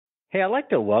Hey, I'd like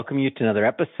to welcome you to another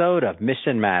episode of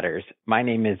Mission Matters. My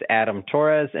name is Adam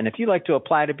Torres, and if you'd like to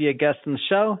apply to be a guest on the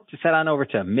show, just head on over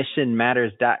to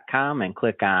missionmatters.com and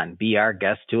click on Be Our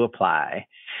Guest to apply.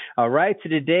 All right, so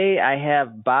today I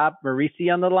have Bob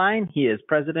Marisi on the line. He is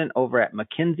president over at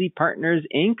McKinsey Partners,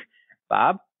 Inc.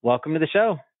 Bob, welcome to the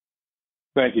show.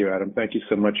 Thank you, Adam. Thank you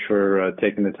so much for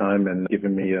taking the time and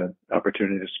giving me an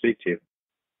opportunity to speak to you.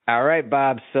 All right,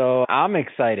 Bob. So I'm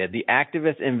excited. The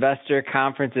Activist Investor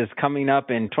Conference is coming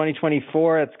up in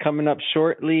 2024. It's coming up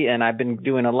shortly. And I've been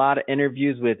doing a lot of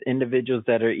interviews with individuals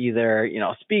that are either,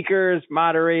 speakers,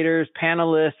 moderators,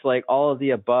 panelists, like all of the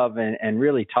above, and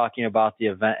really talking about the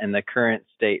event and the current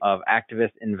state of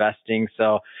activist investing.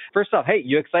 So first off, hey,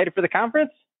 you excited for the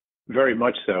conference? Very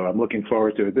much so. I'm looking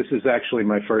forward to it. This is actually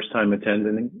my first time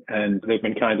attending, and they've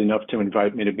been kind enough to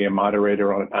invite me to be a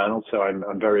moderator on a panel. So I'm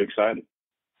very excited.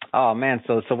 Oh, man.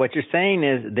 So what you're saying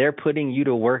is they're putting you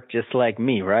to work just like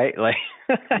me, right? Like,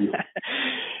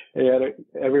 yeah,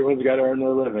 everyone's got to earn their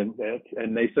living.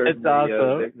 And they certainly,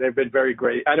 awesome. They've been very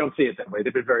great. I don't see it that way.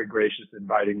 They've been very gracious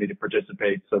inviting me to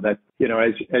participate. So that,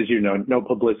 as you know, no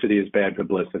publicity is bad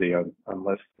publicity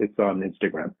unless it's on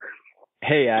Instagram.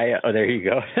 Hey, there you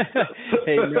go.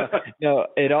 Hey, no,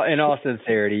 in all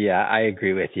sincerity, yeah, I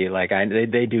agree with you. Like,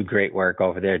 they do great work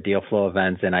over there, Deal Flow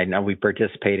Events, and I know we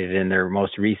participated in their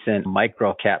most recent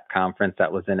microcap conference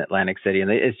that was in Atlantic City,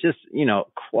 and it's just,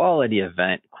 quality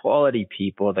event, quality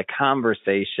people, the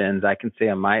conversations. I can say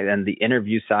on my end, the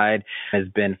interview side has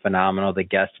been phenomenal, the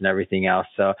guests and everything else.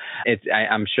 So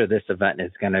I'm sure this event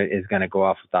is gonna go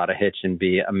off without a hitch and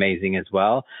be amazing as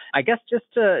well. I guess just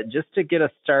to get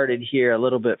us started here a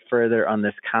little bit further on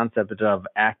this concept of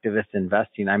activist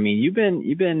investing. I mean, you've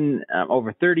been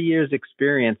over 30 years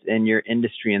experience in your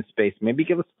industry and space. Maybe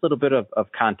give us a little bit of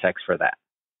context for that.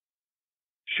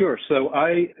 Sure. So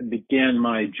I began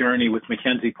my journey with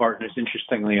McKinsey Partners,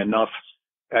 interestingly enough,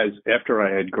 after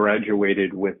I had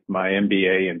graduated with my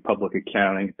MBA in public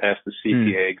accounting, passed the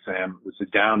CPA exam. It was a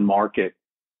down market,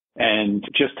 and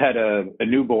just had a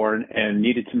newborn and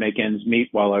needed to make ends meet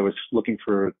while I was looking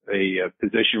for a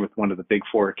position with one of the big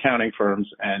four accounting firms.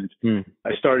 And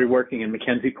I started working in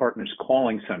McKinsey Partners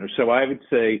calling center. So I would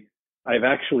say I've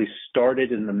actually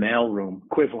started in the mailroom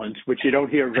equivalent, which you don't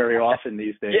hear very often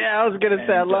these days. Yeah, I was going to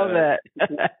say, I love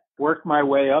that. Worked my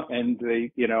way up, and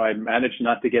I managed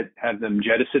not to have them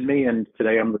jettison me. And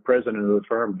today I'm the president of the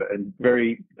firm, and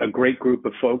a great group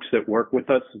of folks that work with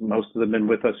us. Most of them have been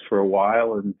with us for a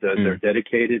while, and they're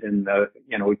dedicated. And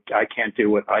I can't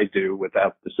do what I do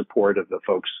without the support of the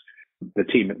folks, the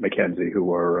team at McKinsey,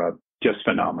 who are just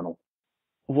phenomenal.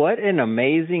 What an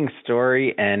amazing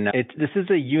story. And this is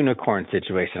a unicorn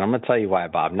situation. I'm going to tell you why,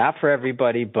 Bob. Not for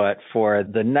everybody, but for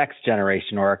the next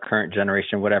generation or our current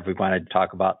generation, whatever we want to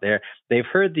talk about there. They've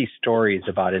heard these stories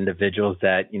about individuals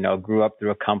that, grew up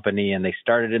through a company and they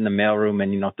started in the mailroom,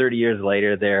 and, 30 years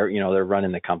later, they're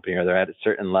running the company or they're at a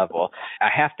certain level. I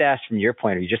have to ask from your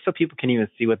point of view, just so people can even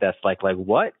see what that's like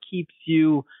what keeps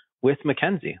you with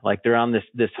McKinsey? Like, they're on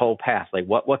this whole path. Like,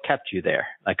 what kept you there?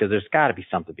 Like, because there's got to be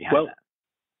something behind that.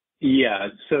 Yeah,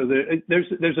 so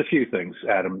there's a few things,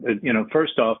 Adam.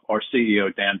 First off, our CEO,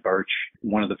 Dan Birch,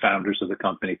 one of the founders of the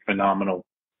company, phenomenal,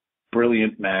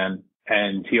 brilliant man,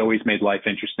 and he always made life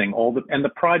interesting. And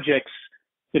the projects,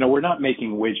 we're not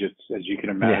making widgets, as you can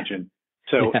imagine.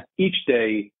 Yeah. So each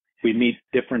day we meet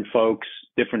different folks,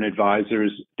 different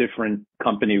advisors, different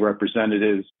company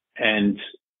representatives, and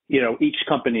each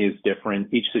company is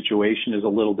different. Each situation is a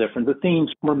little different. The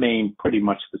themes remain pretty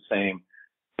much the same.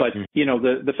 But,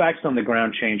 the facts on the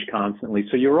ground change constantly.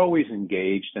 So you're always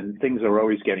engaged and things are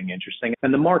always getting interesting.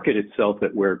 And the market itself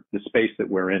the space that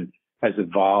we're in has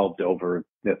evolved over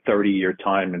the 30-year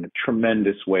time in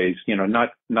tremendous ways,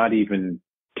 not even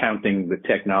counting the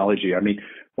technology. I mean,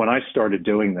 when I started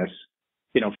doing this,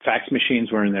 fax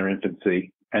machines were in their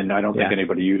infancy, and I don't think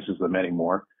anybody uses them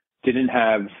anymore. Didn't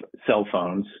have cell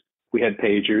phones. We had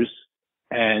pagers.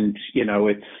 And,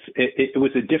 it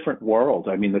was a different world.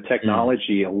 I mean, the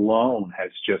technology alone has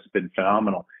just been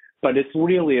phenomenal. But it's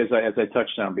really, as I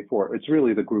touched on before, it's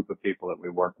really the group of people that we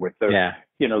work with.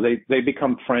 They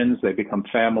become friends, they become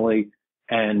family,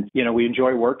 and, we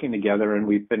enjoy working together, and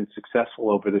we've been successful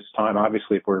over this time.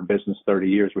 Obviously, if we're in business 30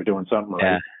 years, we're doing something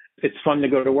right. It's fun to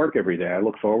go to work every day. I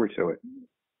look forward to it.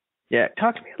 Yeah.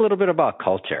 Talk to me a little bit about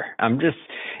culture.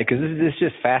 Because this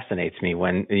just fascinates me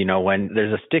when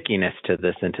there's a stickiness to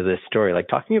this and to this story. Like,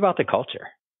 talk to me about the culture.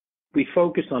 We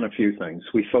focus on a few things.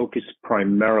 We focus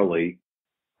primarily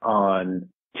on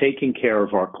taking care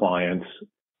of our clients,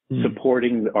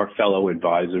 supporting our fellow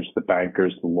advisors, the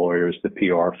bankers, the lawyers, the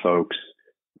PR folks,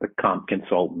 the comp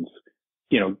consultants,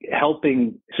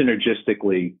 helping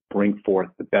synergistically bring forth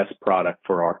the best product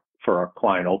for our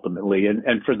client ultimately.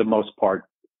 And for the most part,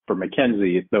 for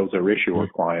McKinsey, those are issuer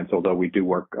clients, although we do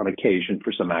work on occasion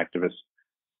for some activists,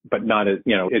 but not as,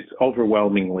 it's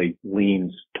overwhelmingly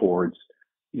leans towards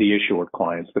the issuer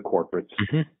clients, the corporates.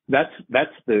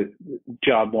 That's the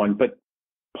job one. But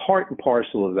part and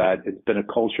parcel of that, it's been a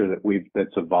culture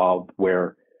that's evolved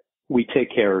where we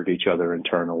take care of each other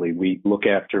internally. We look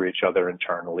after each other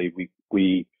internally.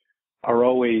 We are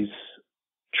always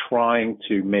trying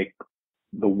to make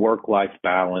the work-life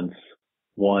balance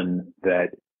one that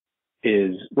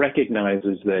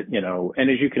recognizes that, and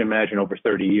as you can imagine, over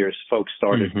 30 years, folks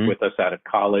started with us out of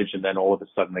college, and then all of a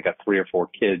sudden they got 3 or 4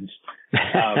 kids.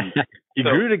 You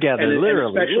grew together,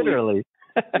 literally.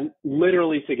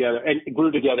 Literally together, and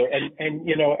grew together. And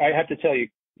I have to tell you,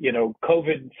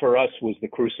 COVID for us was the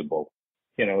crucible.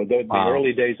 The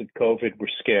early days of COVID were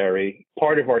scary.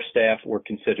 Part of our staff were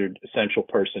considered essential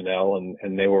personnel,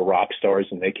 and they were rock stars,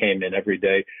 and they came in every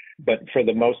day. But for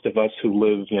the most of us who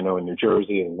live, in New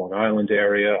Jersey and Long Island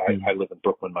area, I live in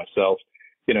Brooklyn myself,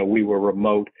 we were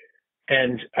remote.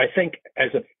 And I think as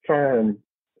a firm,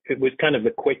 it was kind of the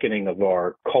quickening of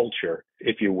our culture,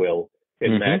 if you will,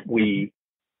 in that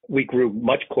we grew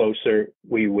much closer.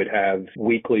 We would have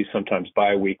weekly, sometimes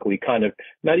bi-weekly, kind of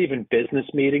not even business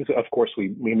meetings. Of course,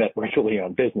 we met regularly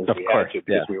on business. Had to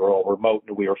because we were all remote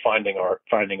and we were finding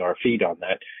our feet on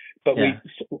that. But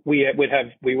we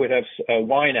would have a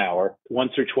wine hour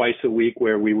once or twice a week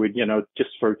where we would, just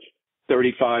for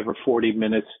 35 or 40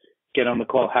 minutes, get on the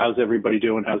call. How's everybody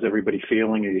doing? How's everybody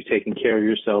feeling? Are you taking care of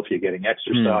yourself? Are you getting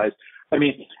exercise? I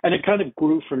mean, and it kind of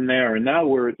grew from there. And now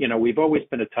we've always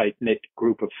been a tight-knit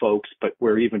group of folks, but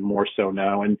we're even more so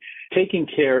now. And taking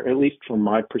care, at least from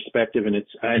my perspective, and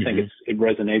I think it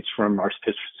resonates from our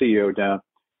CEO down,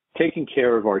 taking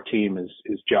care of our team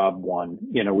is job one.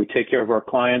 We take care of our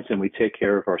clients and we take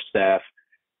care of our staff,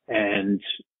 and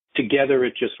together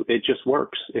it just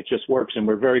works. It just works. And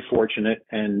we're very fortunate,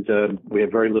 and we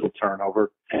have very little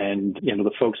turnover. And,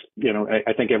 the folks,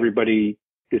 I think everybody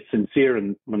is sincere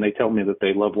and when they tell me that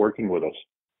they love working with us.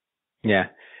 Yeah.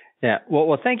 Yeah.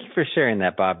 Well, thank you for sharing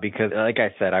that, Bob, because like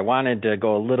I said, I wanted to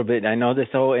go a little bit. I know this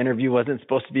whole interview wasn't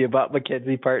supposed to be about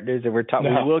McKinsey Partners, and we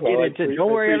will get into,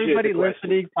 don't worry, everybody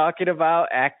listening, talking about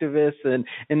activists and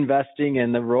investing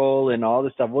and the role and all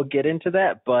this stuff. We'll get into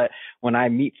that. But when I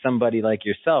meet somebody like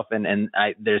yourself, and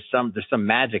there's some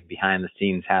magic behind the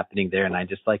scenes happening there. And I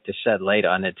just like to shed light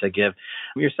on it to give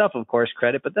yourself, of course,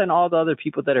 credit, but then all the other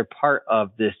people that are part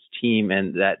of this team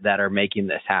and that are making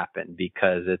this happen,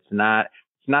 because it's not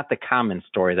the common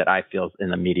story that I feel in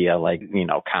the media,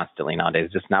 constantly nowadays.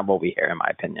 It's just not what we hear, in my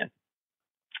opinion.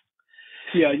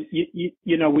 Yeah,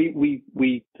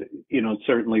 we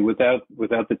certainly without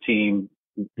the team,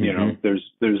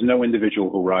 there's no individual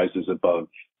who rises above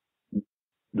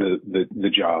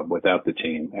the job without the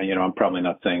team. And I'm probably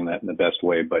not saying that in the best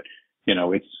way, but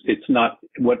it's not,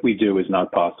 what we do is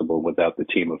not possible without the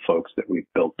team of folks that we've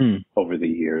built over the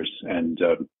years, and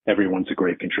everyone's a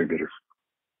great contributor.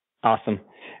 Awesome.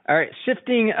 All right,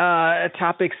 shifting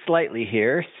topics slightly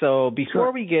here. So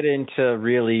before we get into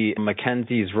really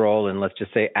McKinsey's role in, let's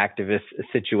just say, activist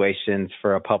situations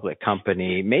for a public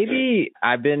company, maybe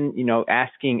I've been,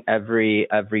 asking every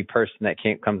person that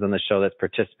comes on the show that's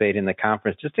participating in the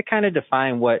conference just to kind of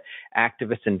define what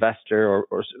activist investor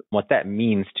or what that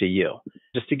means to you,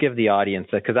 just to give the audience,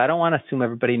 because I don't want to assume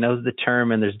everybody knows the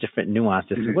term and there's different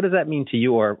nuances. So what does that mean to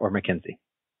you or McKinsey?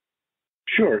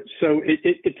 Sure. So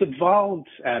it's evolved,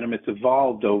 Adam. It's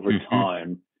evolved over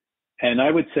time, and I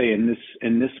would say in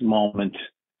this moment,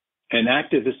 an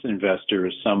activist investor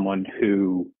is someone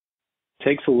who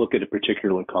takes a look at a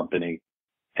particular company,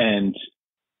 and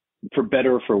for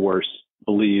better or for worse,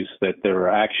 believes that there are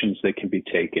actions that can be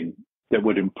taken that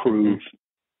would improve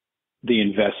the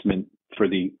investment for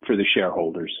the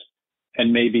shareholders.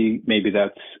 And maybe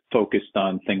that's focused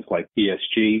on things like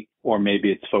ESG, or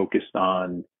maybe it's focused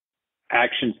on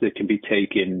actions that can be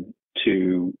taken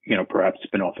to, perhaps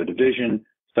spin off a division,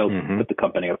 put the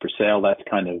company up for sale. That's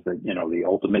kind of the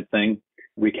ultimate thing.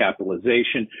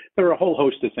 Recapitalization. There are a whole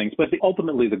host of things, but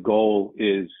ultimately the goal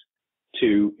is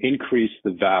to increase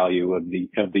the value of the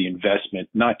investment,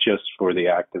 not just for the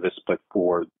activists, but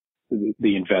for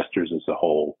the investors as a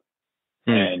whole.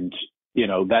 And,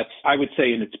 that's, I would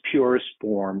say, in its purest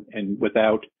form and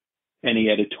without any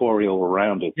editorial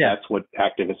around it, that's what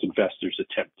activist investors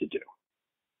attempt to do.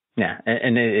 Yeah,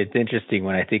 and it's interesting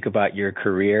when I think about your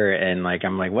career and like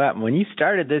I'm like, well, when you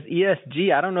started this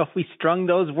ESG, I don't know if we strung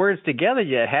those words together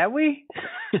yet, have we?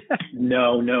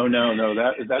 No.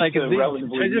 That's like a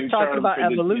relatively new just talking term about for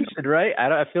the, evolution, right?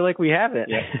 I feel like we haven't.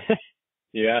 Yeah.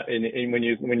 Yeah, and when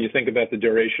you think about the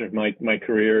duration of my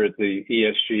career, the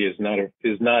ESG is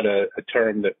not a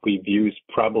term that we've used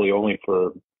probably only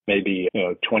for maybe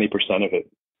 20% of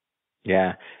it.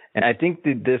 Yeah. And I think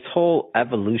that this whole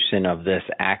evolution of this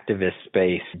activist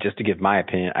space, just to give my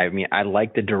opinion, I mean, I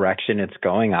like the direction it's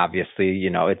going. Obviously,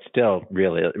 it's still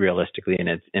really realistically in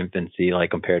its infancy, like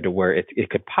compared to where it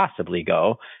could possibly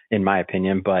go, in my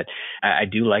opinion. But I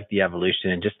do like the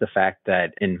evolution and just the fact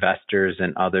that investors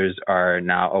and others are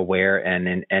now aware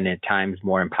and at times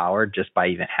more empowered just by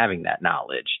even having that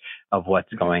knowledge of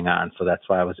what's going on. So that's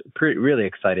why I was really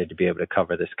excited to be able to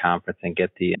cover this conference and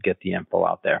get the info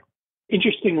out there.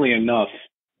 Interestingly enough,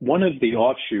 one of the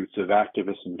offshoots of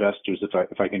activist investors,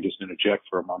 if I can just interject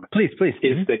for a moment, please,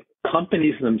 is that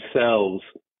companies themselves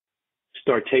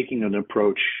start taking an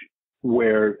approach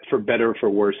where, for better or for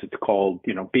worse, it's called,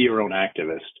 be your own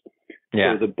activist.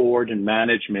 Yeah. So the board and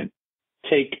management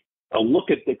take a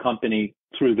look at the company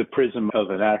through the prism of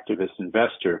an activist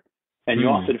investor, and you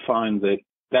often find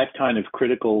that kind of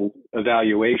critical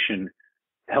evaluation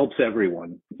helps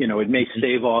everyone. It may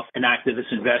stave off an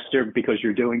activist investor because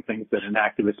you're doing things that an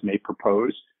activist may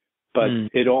propose, but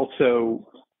it also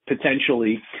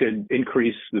potentially could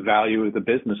increase the value of the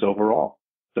business overall.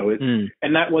 So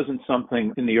and that wasn't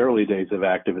something in the early days of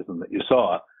activism that you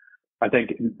saw. I think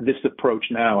this approach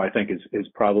now, I think is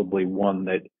probably one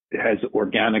that has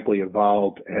organically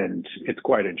evolved, and it's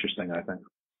quite interesting, I think.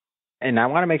 And I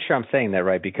want to make sure I'm saying that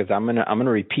right, because I'm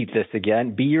gonna repeat this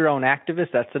again. Be your own activist.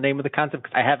 That's the name of the concept.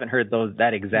 I haven't heard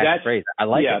that exact phrase. I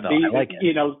like it though. I like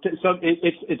it. So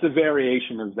it's a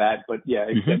variation of that, but yeah,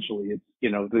 essentially it's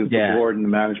the board and the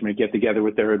management get together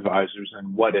with their advisors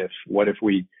and what if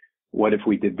we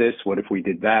did this? What if we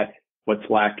did that? What's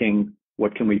lacking?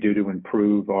 What can we do to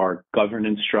improve our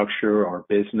governance structure, our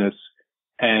business?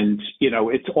 And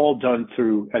it's all done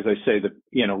through, as I say,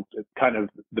 kind of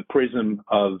the prism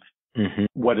of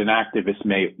what an activist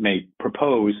may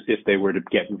propose if they were to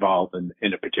get involved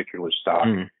in a particular stock.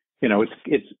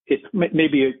 It's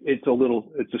maybe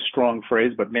it's a strong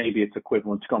phrase, but maybe it's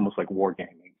equivalent to almost like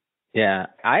wargaming. Yeah,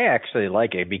 I actually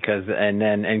like it because,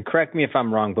 and correct me if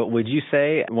I'm wrong, but would you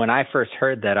say when I first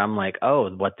heard that, I'm like, oh,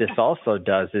 what this also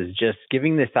does is just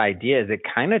giving this idea is it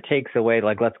kind of takes away,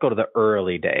 like, let's go to the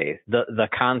early days, the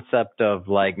concept of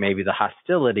like maybe the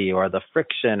hostility or the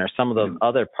friction or some of those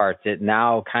other parts. It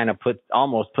now kind of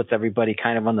almost puts everybody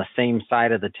kind of on the same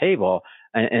side of the table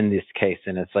in this case.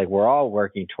 And it's like, we're all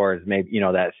working towards maybe,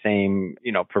 that same,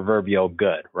 proverbial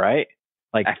good, right?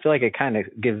 Like, I feel like it kind of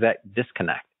gives that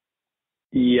disconnect.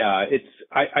 Yeah,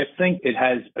 I think it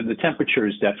has, the temperature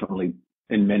is definitely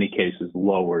in many cases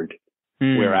lowered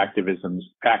where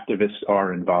activists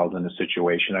are involved in a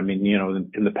situation. I mean,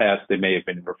 in the past, they may have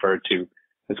been referred to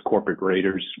as corporate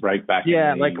raiders, right? Back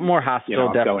in like more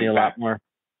hostile, definitely a lot more.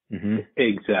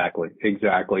 Exactly.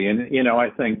 And, I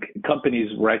think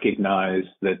companies recognize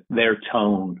that their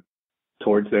tone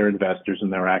towards their investors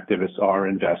and their activists are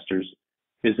investors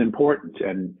is important.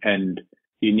 And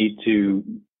you need to,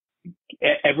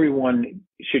 everyone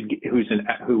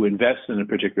who invests in a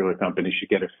particular company should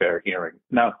get a fair hearing.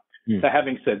 Now,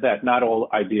 having said that, not all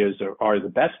ideas are the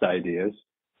best ideas.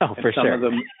 Oh, for some sure. of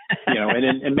them,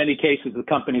 and in many cases, the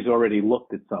company's already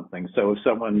looked at something. So if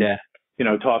someone,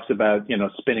 talks about,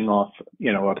 spinning off,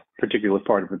 a particular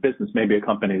part of a business, maybe a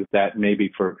company that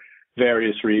maybe for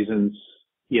various reasons,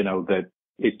 that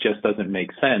it just doesn't make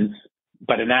sense.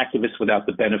 But an activist without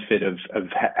the benefit of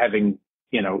having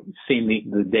seen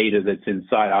the data that's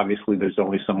inside, obviously there's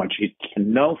only so much you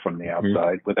can know from the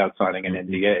outside without signing an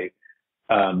NDA.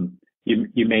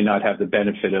 You may not have the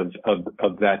benefit of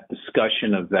that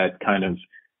discussion, of that kind of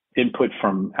input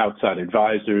from outside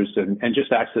advisors and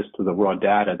just access to the raw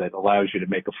data that allows you to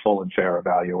make a full and fair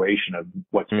evaluation of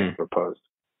what's being proposed.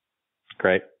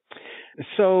 Great.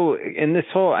 So in this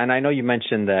whole, and I know you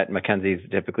mentioned that Mackenzie's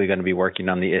typically going to be working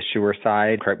on the issuer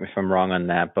side. Correct me if I'm wrong on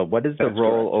that, but what is the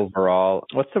role overall?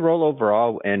 What's the role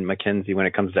overall in Mackenzie when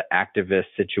it comes to activist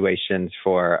situations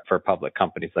for public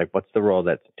companies? Like, what's the role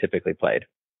that's typically played?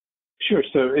 Sure.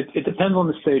 So it depends on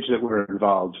the stage that we're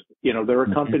involved. There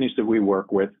are companies that we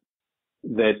work with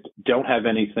that don't have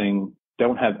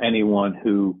anyone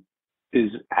who is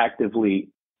actively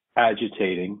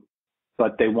agitating,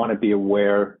 but they want to be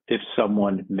aware if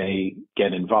someone may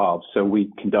get involved. So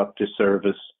we conduct a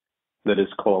service that is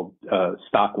called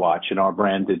Stockwatch, and our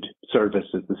branded service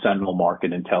is the Sentinel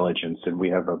Market Intelligence. And we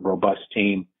have a robust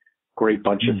team great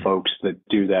bunch of folks that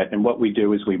do that. And what we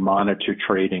do is we monitor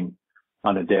trading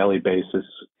on a daily basis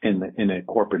in a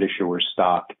corporate issuer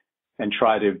stock and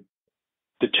try to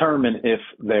determine if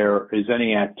there is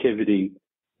any activity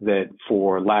that,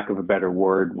 for lack of a better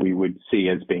word, we would see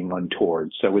as being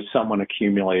untoward. So is someone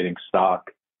accumulating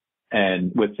stock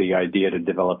and with the idea to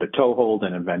develop a toehold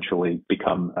and eventually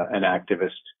become an activist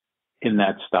in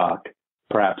that stock,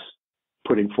 perhaps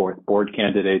putting forth board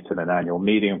candidates in an annual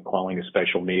meeting, calling a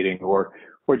special meeting, or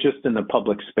just in the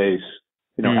public space,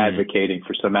 advocating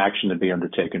for some action to be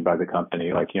undertaken by the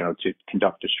company, like, to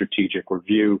conduct a strategic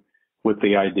review with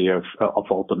the idea of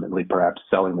ultimately perhaps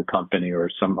selling the company or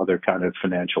some other kind of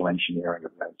financial engineering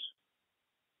event.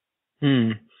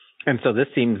 And so this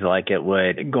seems like it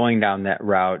would, going down that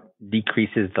route,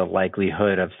 decreases the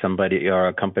likelihood of somebody or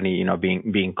a company,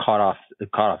 being caught off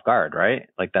guard, right?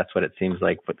 Like that's what it seems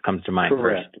like. What comes to mind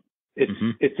Correct. first.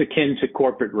 It's akin to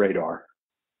corporate radar.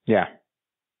 Yeah.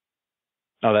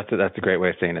 Oh, that's a great way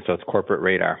of saying it. So it's corporate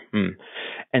radar.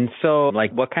 And so,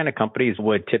 like, what kind of companies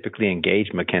would typically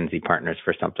engage McKinsey Partners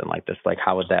for something like this? Like,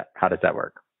 how does that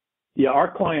work? Yeah,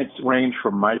 our clients range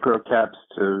from micro caps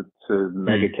to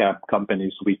mega cap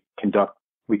companies. We conduct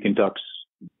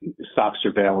stock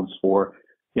surveillance for.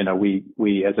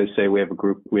 We as I say, we have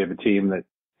a team that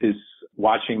is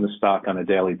watching the stock on a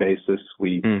daily basis.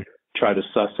 We try to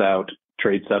suss out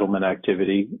trade settlement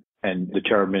activity and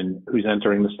determine who's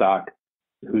entering the stock,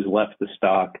 who's left the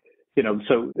stock.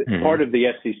 So part of the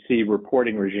SEC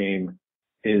reporting regime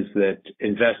is that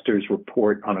investors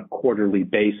report on a quarterly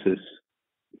basis,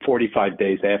 45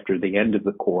 days after the end of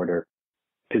the quarter,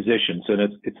 positions. And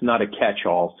it's not a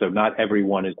catch-all, so not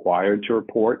everyone is required to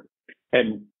report.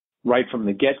 And right from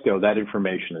the get-go, that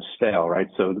information is stale, right?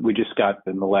 So we just got,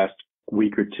 in the last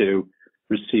week or two,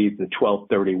 received the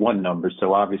 12/31 numbers.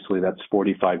 So obviously that's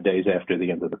 45 days after the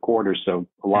end of the quarter. So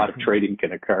a lot of trading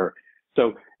can occur.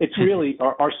 So it's really,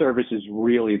 our service is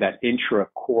really that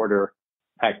intra-quarter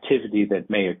activity that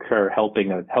may occur,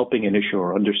 helping an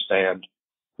issuer understand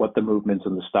what the movements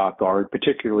in the stock are,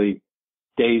 particularly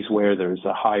days where there's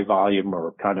a high volume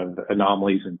or kind of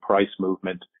anomalies in price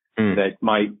movement that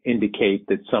might indicate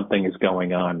that something is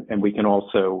going on. And we can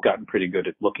also gotten pretty good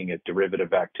at looking at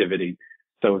derivative activity.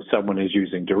 So if someone is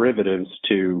using derivatives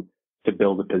to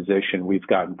build a position, we've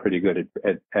gotten pretty good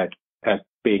at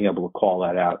being able to call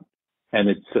that out. And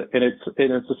it's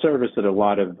a service that a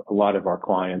lot of our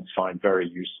clients find very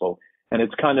useful. And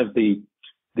it's kind of the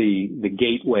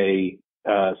gateway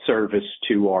service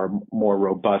to our more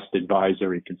robust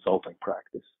advisory consulting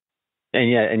practice.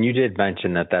 And you did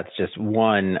mention that that's just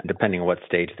one, depending on what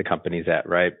stage the company's at,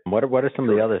 right? What are some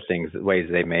of the other ways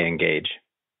they may engage?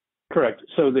 Correct.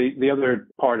 So the other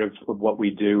part of what we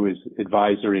do is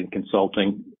advisory and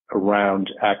consulting around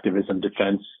activism,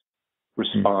 defense,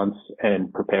 response,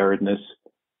 and preparedness.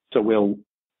 So we'll,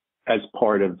 as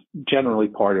generally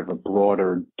part of a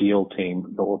broader deal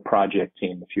team or project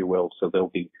team, if you will. So there'll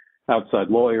be outside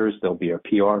lawyers, there'll be a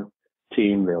PR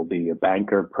team, there'll be a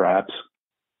banker perhaps,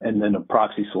 and then a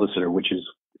proxy solicitor, which is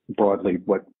broadly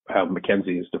how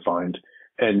McKinsey is defined.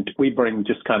 And we bring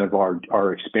just kind of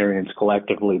our experience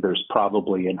collectively. There's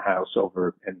probably in-house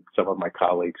and some of my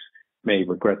colleagues may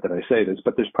regret that I say this,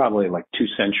 but there's probably like 2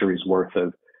 centuries worth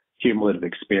of cumulative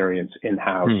experience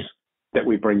in-house that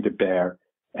we bring to bear.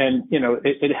 And,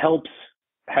 it helps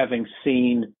having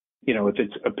seen, if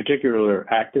it's a particular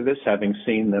activist, having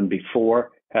seen them before,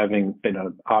 having been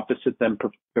opposite them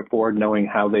before, knowing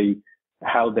how they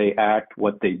act,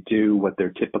 what they do, what their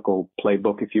typical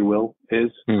playbook, if you will, is,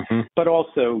 but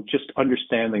also just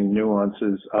understanding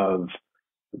nuances of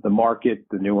the market,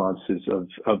 the nuances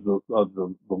of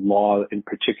the law, in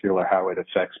particular, how it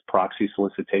affects proxy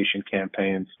solicitation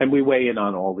campaigns. And we weigh in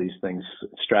on all these things: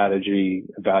 strategy,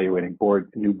 evaluating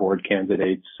new board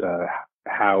candidates,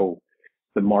 how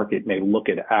the market may look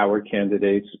at our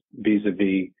candidates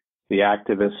vis-a-vis the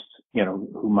activists,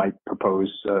 who might propose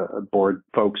board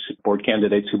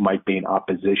candidates who might be in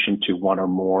opposition to one or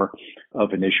more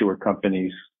of an issuer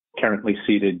company's currently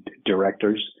seated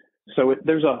directors. So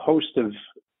there's a host of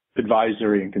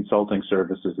advisory and consulting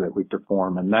services that we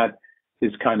perform, and that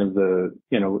is kind of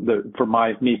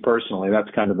me personally, that's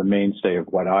kind of the mainstay of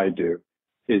what I do,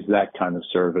 is that kind of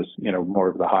service, more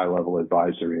of the high level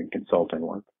advisory and consulting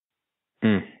work.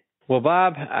 Well,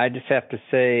 Bob, I just have to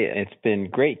say it's been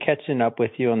great catching up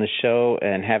with you on the show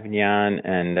and having you on,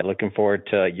 and looking forward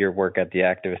to your work at the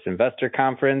Activist Investor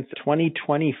Conference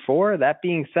 2024. That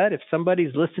being said, if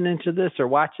somebody's listening to this or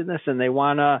watching this and they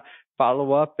want to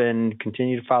follow up and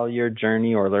continue to follow your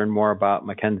journey or learn more about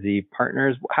McKinsey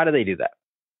Partners, how do they do that?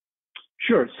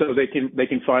 Sure. So they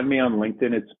can find me on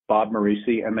LinkedIn. It's Bob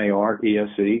Maresi,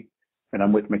 Marese, and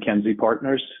I'm with McKenzie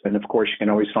Partners. And of course, you can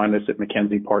always find us at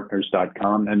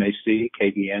McKenziePartners.com,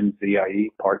 MacKenzie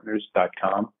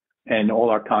Partners.com. And all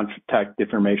our contact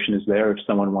information is there if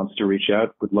someone wants to reach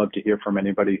out. Would love to hear from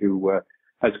anybody who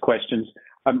has questions.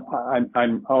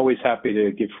 I'm always happy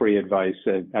to give free advice.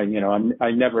 I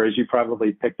never, as you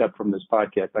probably picked up from this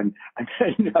podcast,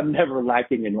 I'm never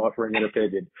lacking in offering an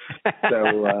opinion.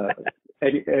 So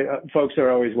folks are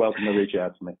always welcome to reach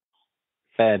out to me.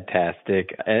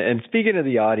 Fantastic. And speaking of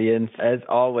the audience, as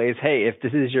always, hey, if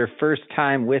this is your first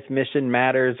time with Mission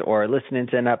Matters or listening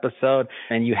to an episode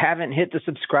and you haven't hit the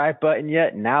subscribe button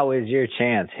yet, now is your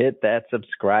chance. Hit that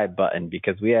subscribe button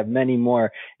because we have many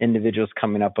more individuals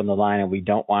coming up on the line and we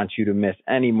don't want you to miss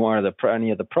any of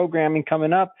the programming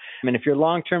coming up. And if you're a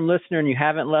long-term listener and you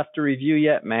haven't left a review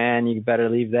yet, man, you better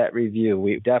leave that review.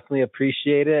 We definitely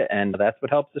appreciate it, and that's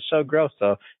what helps the show grow.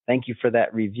 So thank you for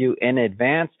that review in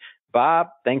advance. Bob,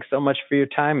 thanks so much for your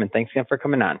time, and thanks again for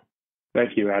coming on.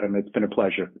 Thank you, Adam. It's been a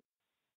pleasure.